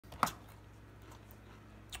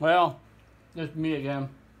Well, it's me again.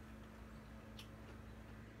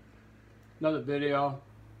 Another video.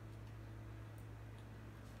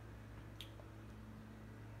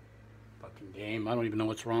 Fucking game. I don't even know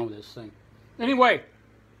what's wrong with this thing. Anyway,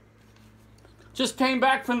 just came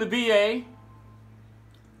back from the VA.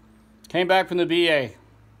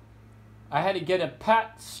 I had to get a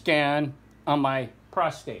PET scan on my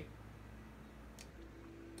prostate.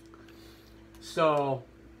 So,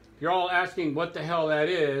 if you're all asking what the hell that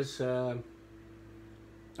is,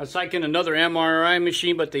 it's like in another MRI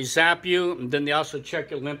machine, but they zap you, and then they also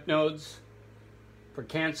check your lymph nodes for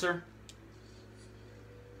cancer.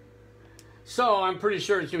 So, I'm pretty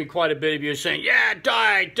sure there's going to be quite a bit of you saying, yeah,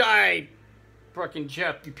 die, fucking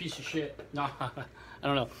Jeff, you piece of shit. No, I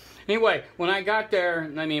don't know. Anyway, when I got there,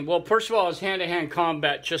 I mean, well, first of all, it's hand-to-hand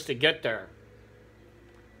combat just to get there.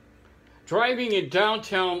 Driving in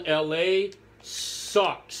downtown LA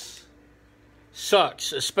sucks,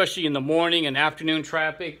 especially in the morning and afternoon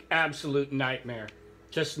traffic. Absolute nightmare,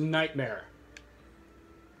 just nightmare.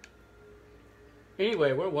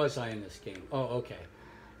 Anyway, where was I in this game? Oh, okay.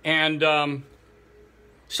 And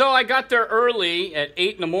so I got there early at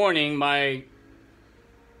 8 in the morning. My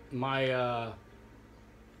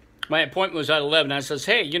appointment was at 11. I says,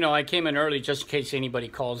 hey, you know, I came in early just in case anybody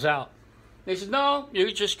calls out. They said, no, you're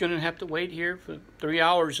just going to have to wait here for 3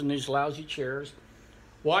 hours in these lousy chairs,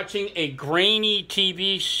 watching a grainy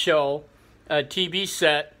TV show, a TV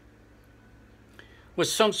set, with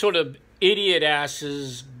some sort of idiot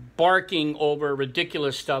asses barking over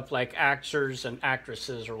ridiculous stuff like actors and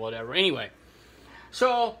actresses or whatever. Anyway,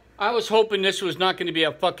 so I was hoping this was not going to be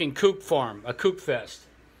a fucking kook farm, a kook fest.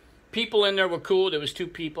 People in there were cool. There was 2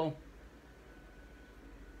 people.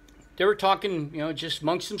 They were talking, you know, just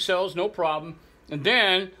amongst themselves, no problem. And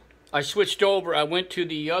then I switched over. I went to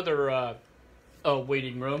the other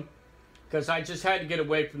waiting room because I just had to get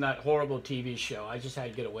away from that horrible TV show. I just had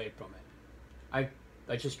to get away from it.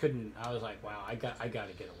 I just couldn't. I was like, wow, I got to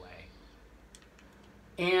get away.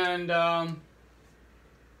 And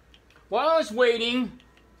while I was waiting,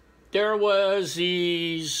 there was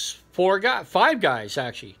these 5 guys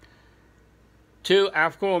actually. 2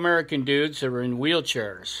 African-American dudes that were in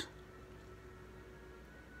wheelchairs.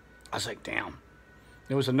 I was like, damn.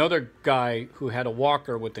 There was another guy who had a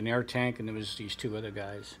walker with an air tank, and there was these 2 other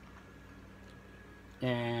guys.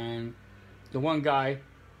 And the one guy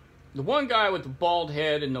with the bald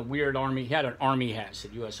head and the weird army, he had an army hat,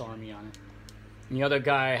 said U.S. Army on it. And the other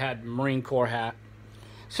guy had Marine Corps hat.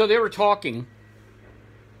 So they were talking.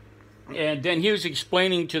 And then he was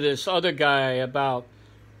explaining to this other guy about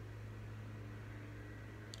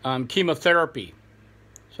chemotherapy.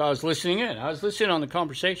 So I was listening in. I was listening on the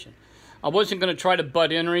conversation. I wasn't going to try to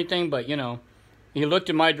butt in or anything, but, you know, he looked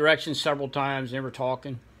in my direction several times. They were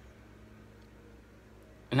talking.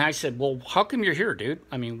 And I said, well, how come you're here, dude?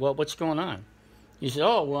 I mean, what's going on? He said,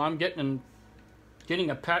 oh, well, I'm getting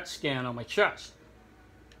a PET scan on my chest.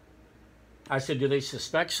 I said, do they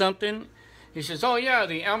suspect something? He says, oh, yeah,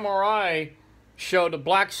 the MRI showed a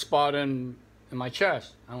black spot in my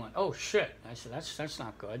chest. I went, oh, shit. I said, that's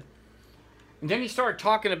not good. And then he started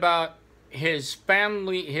talking about his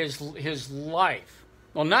family, his life.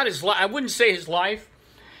 Well, not his life. I wouldn't say his life.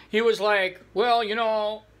 He was like, well, you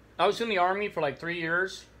know, I was in the Army for like 3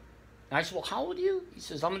 years. And I said, well, how old are you? He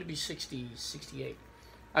says, I'm going to be 68.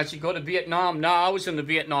 I said, go to Vietnam? No, I was in the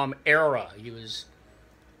Vietnam era. He was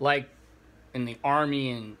like in the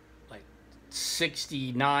Army in like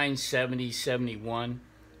 69, 70, 71.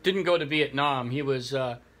 Didn't go to Vietnam. He was,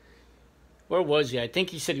 where was he? I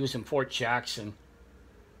think he said he was in Fort Jackson.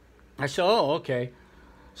 I said, oh, okay.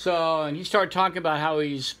 So, and he started talking about how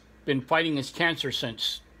he's been fighting his cancer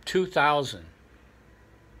since 2000.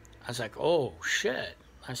 I was like, oh, shit.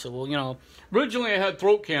 I said, well, you know, originally I had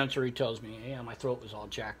throat cancer, he tells me. Yeah, my throat was all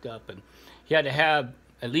jacked up. And he had to have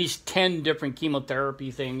at least 10 different chemotherapy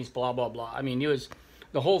things, blah, blah, blah. I mean, he was,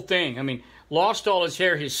 the whole thing. I mean, lost all his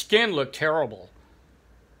hair. His skin looked terrible.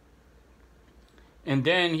 And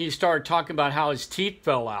then he started talking about how his teeth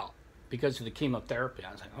fell out because of the chemotherapy.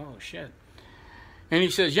 I was like, oh, shit. And he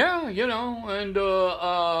says, yeah, you know, and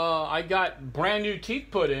I got brand new teeth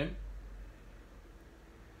put in.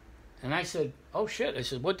 And I said, oh, shit. I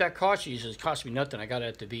said, what'd that cost you? He says, it cost me nothing. I got it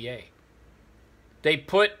at the VA. They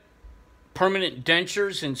put permanent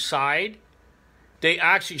dentures inside. They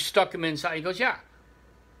actually stuck them inside. He goes, yeah.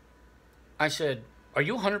 I said, are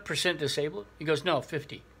you 100% disabled? He goes, no,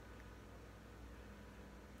 50.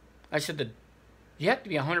 I said, you have to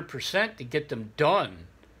be 100% to get them done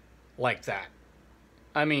like that.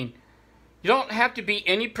 I mean, you don't have to be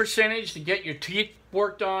any percentage to get your teeth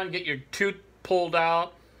worked on, get your tooth pulled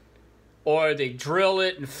out. or they drill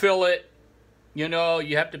it and fill it. You know,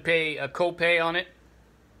 you have to pay a copay on it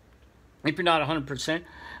if you're not 100%.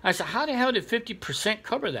 I said, how the hell did 50%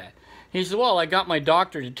 cover that? He said, well, I got my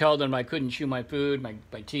doctor to tell them I couldn't chew my food,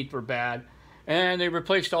 my teeth were bad, and they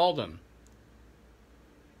replaced all of them.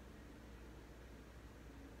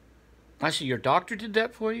 I said, your doctor did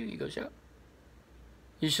that for you? He goes, yeah.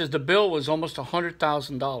 He says, the bill was almost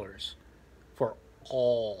 $100,000 for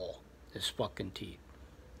all his fucking teeth.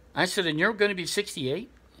 I said, and you're going to be 68?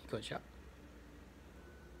 He goes, yeah.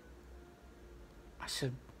 I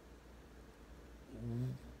said,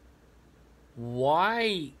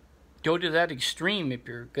 why go to that extreme if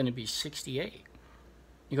you're going to be 68?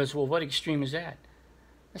 He goes, well, what extreme is that?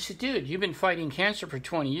 I said, dude, you've been fighting cancer for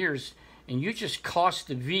 20 years, and you just cost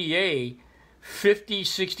the VA 50,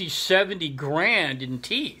 60, 70 grand in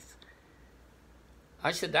teeth.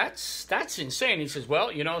 I said, that's insane. He says,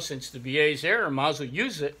 well, you know, since the VA's there, I might as well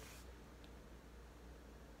use it.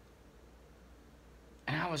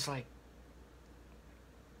 And I was like,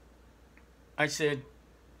 I said,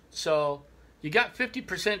 so you got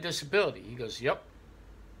 50% disability? He goes, yep.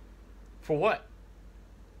 For what?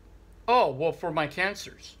 Oh, well, for my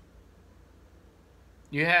cancers.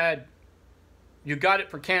 You got it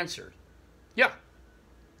for cancer. Yeah.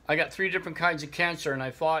 I got 3 different kinds of cancer, and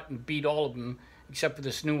I fought and beat all of them except for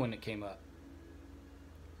this new one that came up.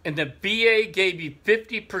 And the VA gave you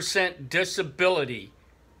 50% disability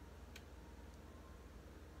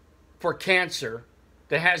for cancer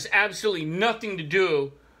that has absolutely nothing to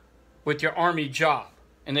do with your Army job,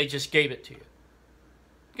 and they just gave it to you.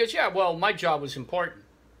 Because, yeah, well, my job was important.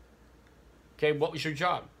 Okay, what was your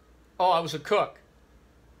job? Oh, I was a cook.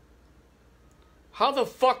 How the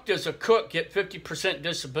fuck does a cook get 50%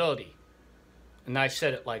 disability? And I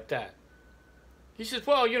said it like that. He says,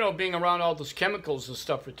 well, you know, being around all those chemicals and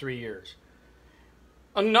stuff for 3 years.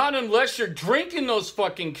 Not unless you're drinking those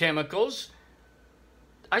fucking chemicals.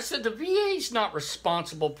 I said, the VA's not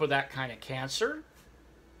responsible for that kind of cancer.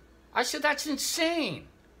 I said, that's insane.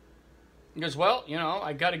 He goes, well, you know,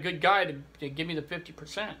 I got a good guy to give me the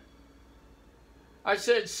 50%. I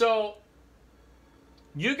said, so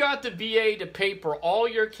you got the VA to pay for all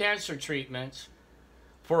your cancer treatments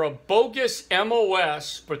for a bogus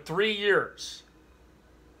MOS for 3 years.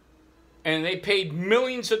 And they paid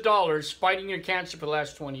millions of dollars fighting your cancer for the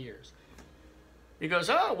last 20 years. He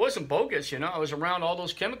goes, oh, it wasn't bogus, you know. I was around all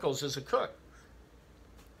those chemicals as a cook.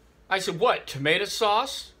 I said, what, tomato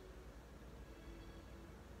sauce?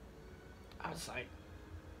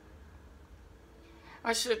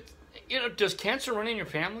 I said, you know, does cancer run in your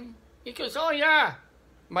family? He goes, oh, yeah.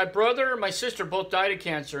 My brother and my sister both died of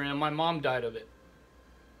cancer, and my mom died of it.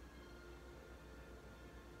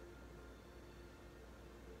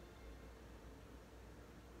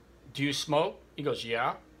 Do you smoke? He goes,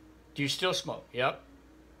 yeah. Do you still smoke? Yep.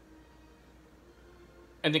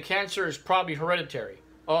 And the cancer is probably hereditary.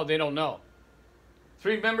 Oh, they don't know.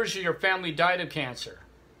 3 members of your family died of cancer.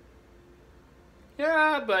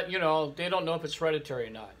 Yeah, but, you know, they don't know if it's hereditary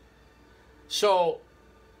or not. So,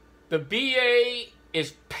 the VA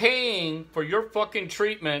is paying for your fucking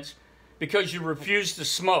treatments because you refuse to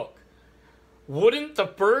smoke. Wouldn't the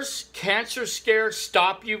first cancer scare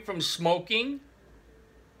stop you from smoking?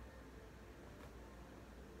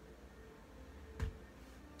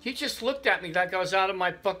 He just looked at me like I was out of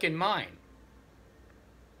my fucking mind.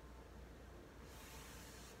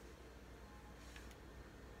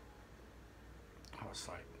 I was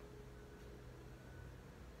like,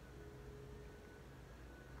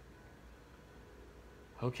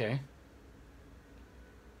 okay.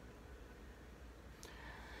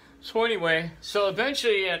 So anyway, so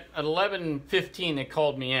eventually at 11:15 they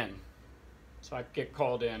called me in. So I get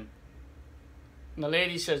called in. And the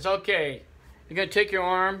lady says, okay, you're going to take your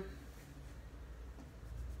arm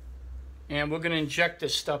and we're going to inject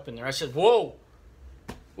this stuff in there. I said, whoa.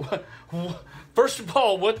 First of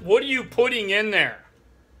all, what are you putting in there?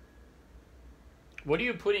 What are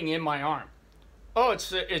you putting in my arm? Oh,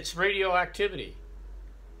 it's radioactivity.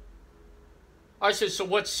 I said, so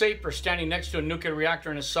what's safer, standing next to a nuclear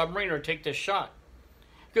reactor in a submarine or take this shot?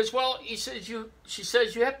 Because, well, she says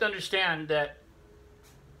you have to understand that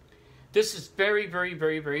this is very, very,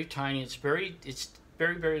 very, very tiny. It's very,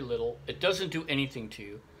 very little. It doesn't do anything to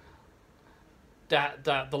you.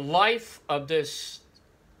 The life of this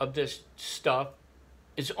stuff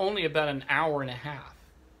is only about an hour and a half.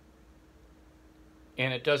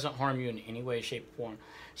 And it doesn't harm you in any way, shape, or form.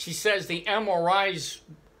 She says the MRIs,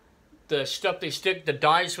 the stuff they stick, the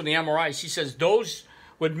dyes for the MRIs, she says those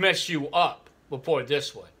would mess you up before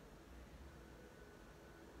this would.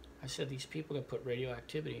 I said, these people can put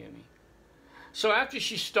radioactivity in me. So after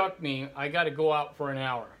she stuck me, I got to go out for an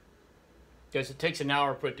hour. Because it takes an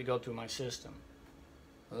hour for it to go through my system.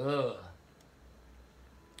 Ugh.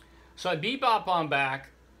 So I bebop on back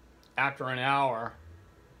after an hour.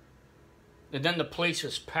 And then the place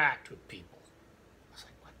was packed with people. I was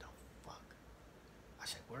like, what the fuck? I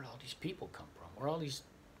said, where'd all these people come from? Where are all these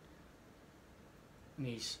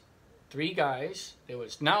 3 guys? There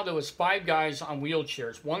was 5 guys on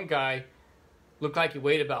wheelchairs. One guy looked like he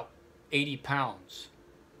weighed about 80 pounds.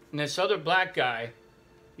 And this other black guy,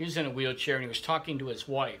 he was in a wheelchair and he was talking to his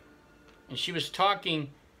wife. And she was talking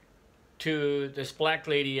to this black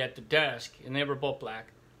lady at the desk, and they were both black.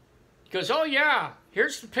 He goes, oh yeah,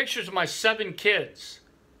 here's the pictures of my 7 kids.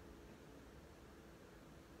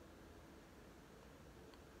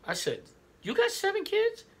 I said, you got 7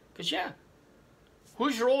 kids? Because yeah.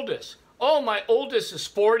 Who's your oldest? Oh, my oldest is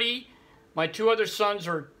 40. My 2 other sons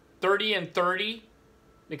are 30 and 30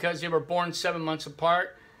 because they were born 7 months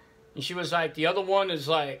apart. And she was like, the other one is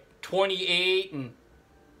like 28 and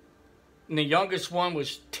the youngest one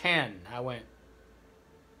was 10. I went,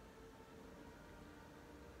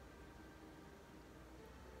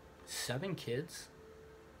 7 kids?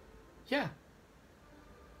 Yeah.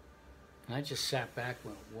 And I just sat back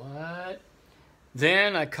and went, what?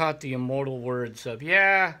 Then I caught the immortal words of,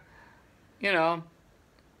 yeah, you know,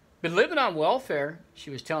 been living on welfare, she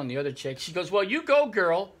was telling the other chick. She goes, well, you go,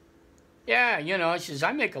 girl. Yeah, you know, she says,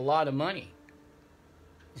 I make a lot of money.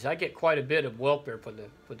 She says, I get quite a bit of welfare for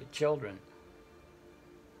the children.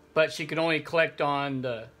 But she could only collect on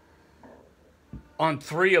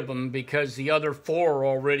 3 of them because the other 4 are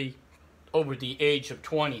already over the age of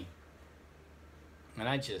 20.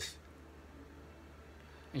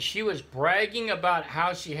 And she was bragging about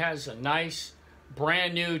how she has a nice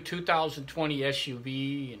brand new 2020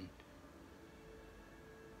 SUV, and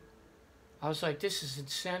I was like, this is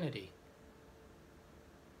insanity.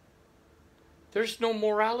 There's no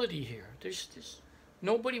morality here. There's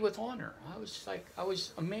nobody with honor. I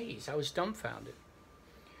was amazed. I was dumbfounded.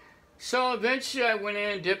 So eventually I went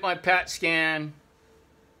in, did my PAT scan,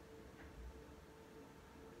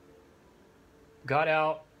 got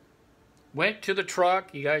out, went to the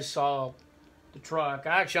truck. You guys saw the truck.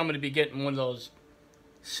 Actually, I'm going to be getting one of those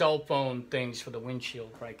cell phone things for the windshield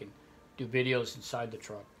where I can do videos inside the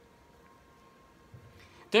truck.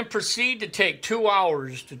 Then proceed to take 2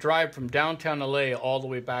 hours to drive from downtown LA all the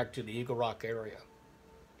way back to the Eagle Rock area.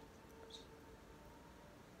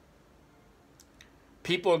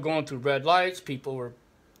 People are going through red lights. People were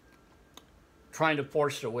trying to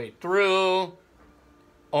force their way through.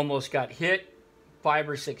 Almost got hit 5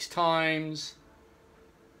 or 6 times.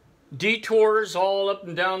 Detours all up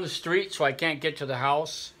and down the street so I can't get to the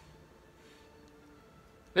house.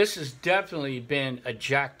 This has definitely been a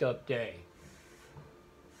jacked up day.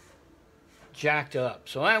 Jacked up.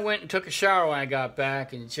 So I went and took a shower when I got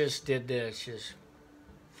back and just did this. Just,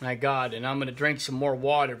 my God. And I'm going to drink some more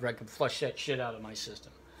water if I can flush that shit out of my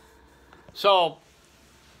system. So,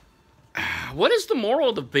 what is the moral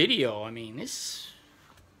of the video? I mean, this...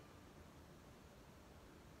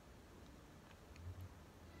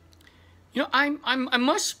 You know, I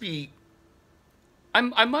must be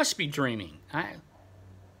dreaming. I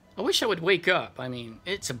wish I would wake up. I mean,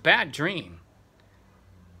 it's a bad dream.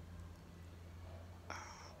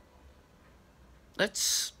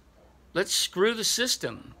 Let's screw the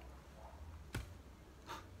system.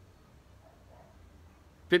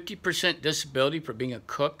 50% disability for being a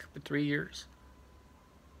cook for 3 years.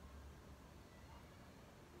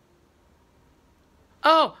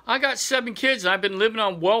 Oh, I got 7 kids and I've been living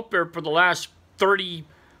on welfare for the last 40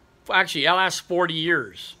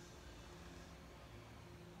 years.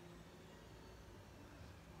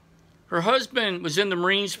 Her husband was in the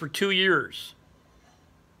Marines for 2 years.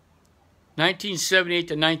 1978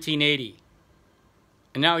 to 1980.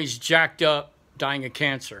 And now he's jacked up, dying of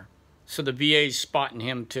cancer. So the VA's spotting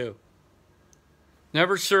him too.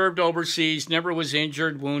 Never served overseas, never was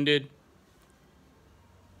injured, wounded.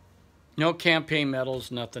 No campaign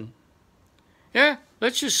medals, nothing. Yeah,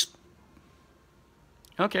 let's just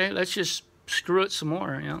screw it some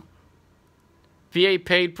more, you know. VA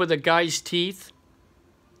paid for the guy's teeth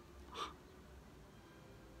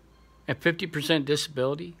at 50%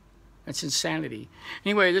 disability. That's insanity.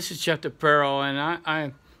 Anyway, this is Jeff DePero,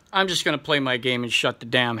 and I'm just going to play my game and shut the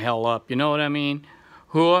damn hell up. You know what I mean?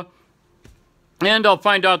 And I'll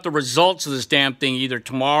find out the results of this damn thing either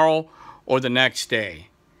tomorrow or the next day.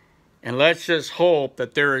 And let's just hope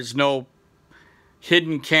that there is no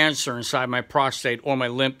hidden cancer inside my prostate or my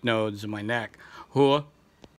lymph nodes in my neck.